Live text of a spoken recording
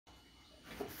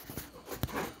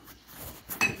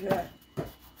Yeah.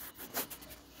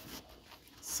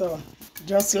 So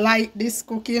just like this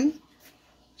cooking,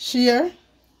 share,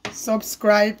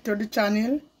 subscribe to the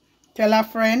channel, tell a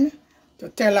friend to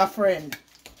tell a friend.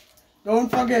 Don't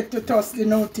forget to touch the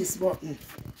notice button.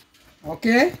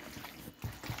 Okay?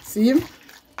 See?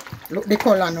 Look the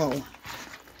color now.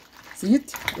 See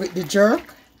it? With the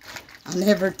jerk and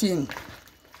everything.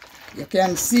 You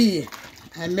can see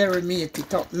I marinate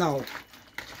it up now.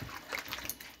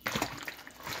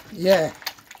 Yeah.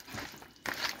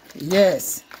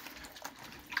 Yes.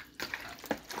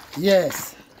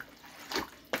 Yes.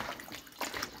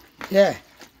 Yeah.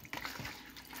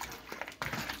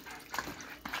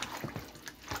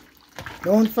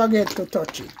 Don't forget to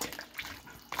touch it.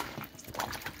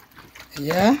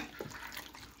 Yeah.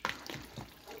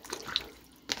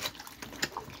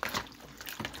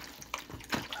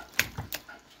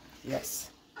 Yes.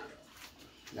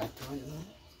 That one, no?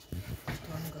 That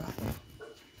one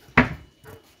gone.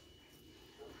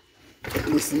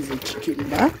 This is the chicken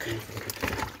back.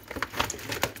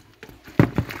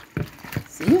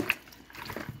 See?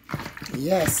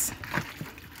 Yes.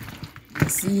 You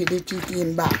see the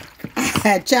chicken back.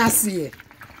 Chassis.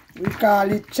 We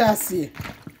call it chassis.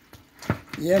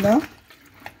 You know?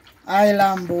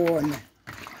 Island bone.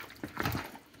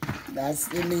 That's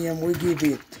the name we give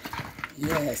it.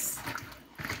 Yes.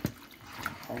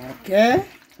 Okay.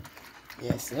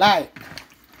 Yes, like,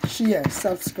 share,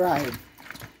 subscribe.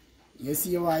 You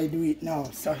see how I do it now.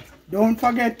 So don't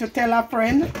forget to tell a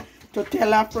friend, to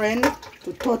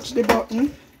touch the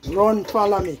button. Run,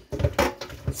 follow me.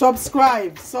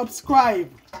 Subscribe.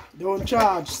 Don't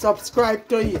charge. Subscribe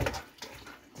to it.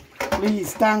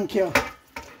 Please, thank you.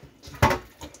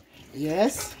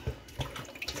 Yes.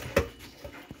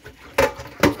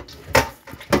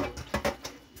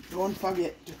 Don't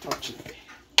forget to touch it.